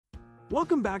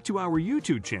Welcome back to our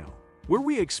YouTube channel, where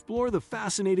we explore the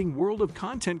fascinating world of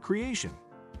content creation.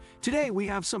 Today, we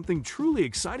have something truly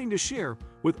exciting to share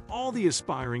with all the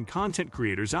aspiring content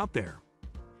creators out there.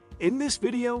 In this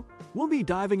video, we'll be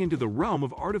diving into the realm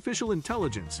of artificial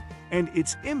intelligence and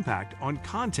its impact on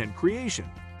content creation.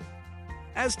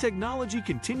 As technology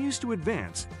continues to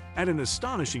advance at an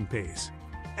astonishing pace,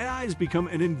 AI has become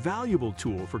an invaluable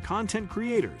tool for content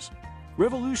creators,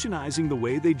 revolutionizing the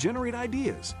way they generate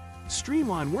ideas,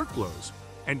 streamline workflows,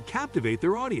 and captivate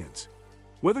their audience.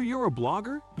 Whether you're a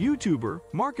blogger, YouTuber,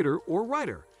 marketer, or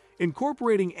writer,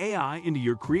 incorporating AI into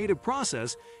your creative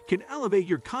process can elevate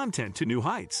your content to new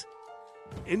heights.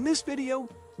 In this video,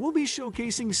 we'll be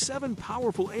showcasing 7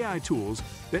 powerful AI tools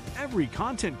that every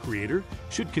content creator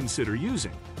should consider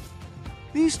using.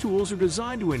 These tools are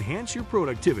designed to enhance your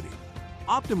productivity,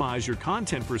 optimize your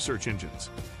content for search engines,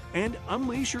 and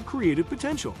unleash your creative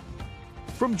potential.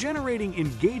 From generating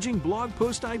engaging blog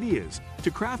post ideas to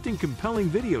crafting compelling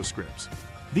video scripts,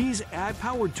 these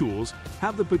AI-powered tools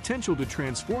have the potential to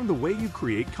transform the way you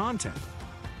create content.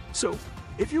 So,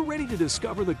 if you're ready to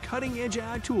discover the cutting-edge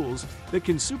AI tools that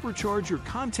can supercharge your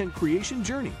content creation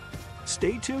journey,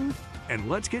 stay tuned and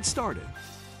let's get started.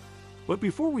 But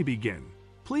before we begin,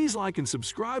 please like and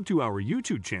subscribe to our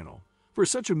YouTube channel for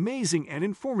such amazing and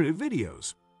informative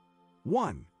videos.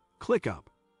 1. ClickUp.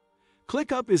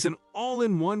 ClickUp is an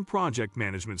all-in-one project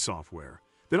management software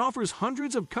that offers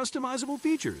hundreds of customizable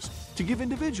features to give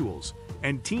individuals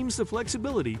and teams the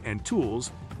flexibility and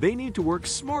tools they need to work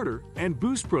smarter and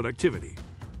boost productivity.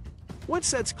 What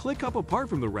sets ClickUp apart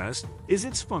from the rest is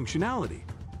its functionality.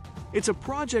 It's a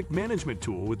project management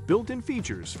tool with built-in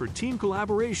features for team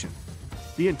collaboration.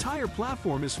 The entire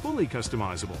platform is fully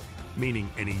customizable, meaning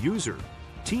any user,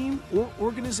 team, or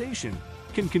organization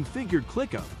can configure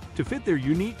ClickUp to fit their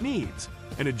unique needs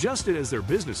and adjust it as their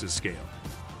businesses scale.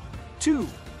 2.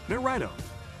 Narito.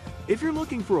 If you're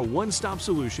looking for a one-stop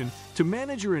solution to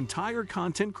manage your entire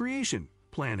content creation,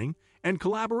 planning, and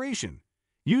collaboration,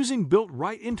 using built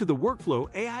right into the workflow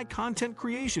AI content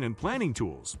creation and planning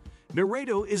tools,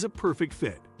 Narito is a perfect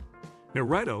fit.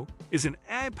 Narito is an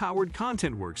AI-powered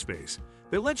content workspace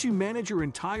that lets you manage your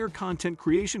entire content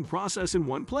creation process in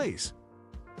one place.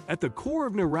 At the core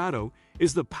of Narito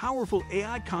is the powerful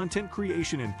AI content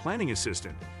creation and planning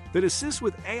assistant that assists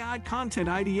with AI content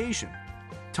ideation,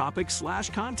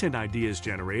 topic/content ideas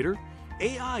generator,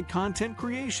 AI content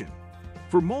creation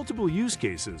for multiple use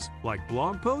cases like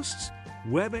blog posts,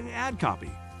 web and ad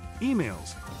copy,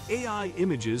 emails, AI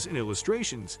images and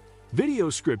illustrations, video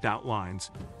script outlines,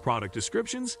 product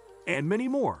descriptions, and many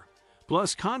more,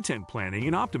 plus content planning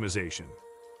and optimization.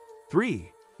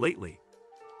 3. Lately.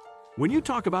 When you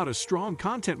talk about a strong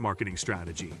content marketing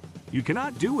strategy, you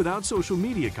cannot do without social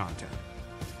media content.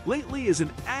 Lately is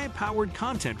an AI-powered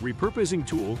content repurposing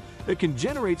tool that can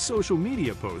generate social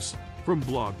media posts from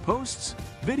blog posts,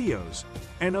 videos,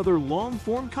 and other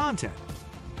long-form content.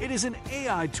 It is an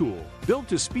AI tool built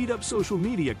to speed up social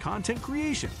media content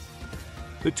creation.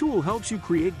 The tool helps you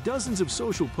create dozens of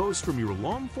social posts from your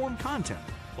long-form content,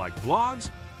 like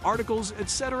blogs, articles,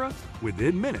 etc.,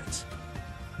 within minutes.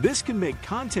 This can make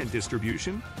content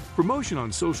distribution, promotion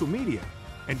on social media,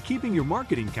 and keeping your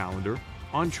marketing calendar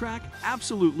on track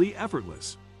absolutely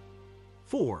effortless.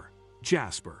 4.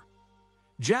 Jasper.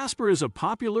 Jasper is a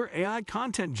popular AI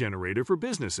content generator for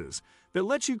businesses that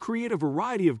lets you create a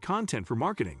variety of content for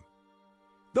marketing.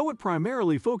 Though it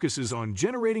primarily focuses on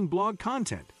generating blog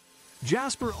content,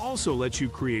 Jasper also lets you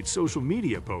create social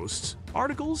media posts,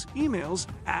 articles, emails,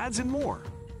 ads, and more.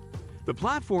 The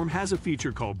platform has a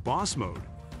feature called Boss Mode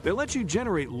that lets you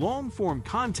generate long-form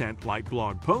content like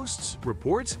blog posts,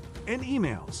 reports, and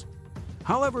emails.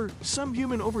 However, some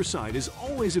human oversight is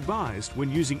always advised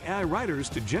when using AI writers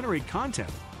to generate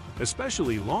content,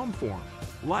 especially long-form,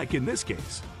 like in this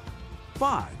case.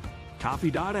 5.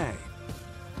 Copy.ai.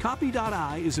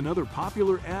 Copy.ai is another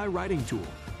popular AI writing tool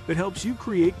that helps you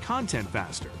create content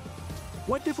faster.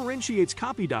 What differentiates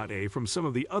Copy.ai from some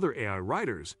of the other AI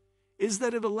writers is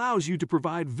that it allows you to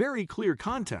provide very clear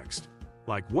context,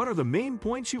 like what are the main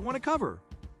points you want to cover,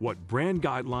 what brand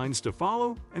guidelines to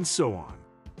follow, and so on.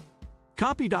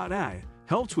 Copy.ai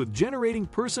helps with generating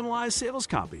personalized sales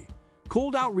copy,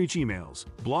 cold outreach emails,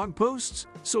 blog posts,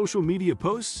 social media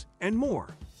posts, and more.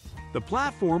 The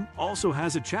platform also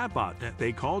has a chatbot that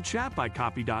they call Chat by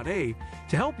Copy.ai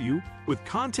to help you with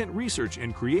content research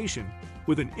and creation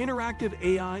with an interactive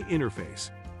AI interface.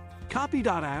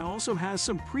 Copy.ai also has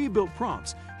some pre-built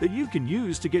prompts that you can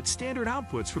use to get standard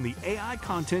outputs from the AI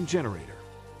content generator.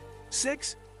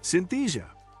 6. Synthesia.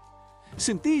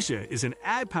 Synthesia is an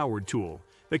AI-powered tool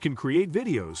that can create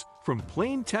videos from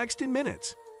plain text in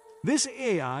minutes. This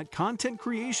AI content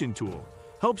creation tool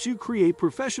helps you create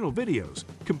professional videos,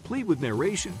 complete with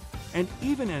narration, and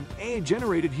even an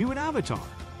AI-generated human avatar.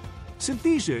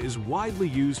 Synthesia is widely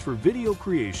used for video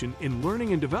creation in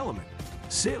learning and development,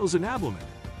 sales enablement,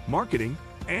 marketing,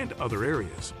 and other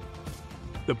areas.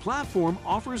 The platform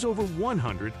offers over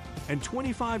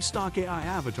 125 stock AI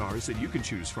avatars that you can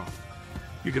choose from.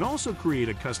 You can also create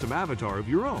a custom avatar of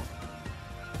your own.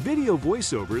 Video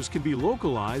voiceovers can be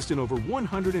localized in over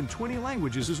 120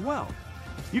 languages as well.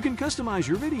 You can customize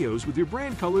your videos with your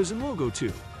brand colors and logo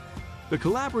too. The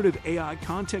collaborative AI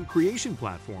content creation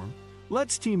platform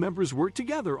lets team members work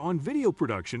together on video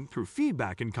production through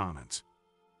feedback and comments.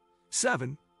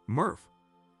 7. Murf.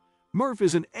 Murf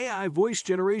is an AI voice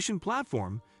generation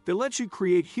platform that lets you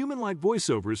create human-like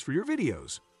voiceovers for your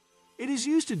videos. It is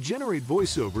used to generate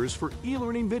voiceovers for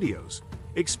e-learning videos,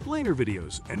 explainer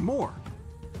videos, and more.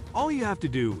 All you have to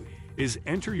do is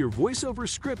enter your voiceover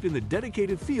script in the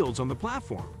dedicated fields on the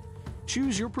platform,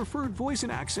 choose your preferred voice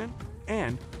and accent,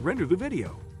 and render the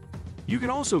video. You can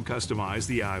also customize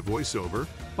the AI voiceover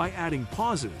by adding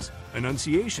pauses,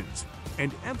 enunciations,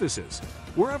 and emphasis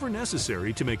wherever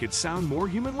necessary to make it sound more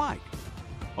human-like.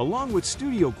 Along with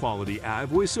studio-quality AI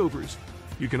voiceovers,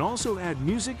 you can also add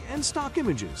music and stock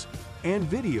images and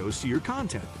videos to your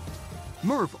content.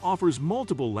 Murf offers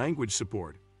multiple language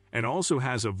support and also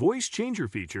has a voice changer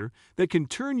feature that can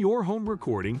turn your home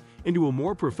recording into a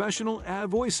more professional AI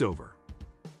voiceover.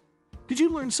 Did you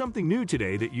learn something new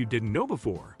today that you didn't know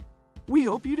before? We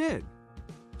hope you did.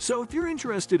 So if you're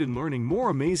interested in learning more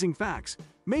amazing facts,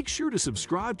 make sure to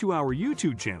subscribe to our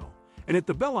YouTube channel and hit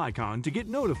the bell icon to get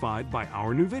notified by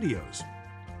our new videos.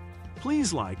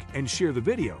 Please like and share the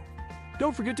video.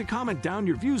 Don't forget to comment down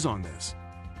your views on this.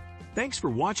 Thanks for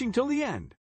watching till the end.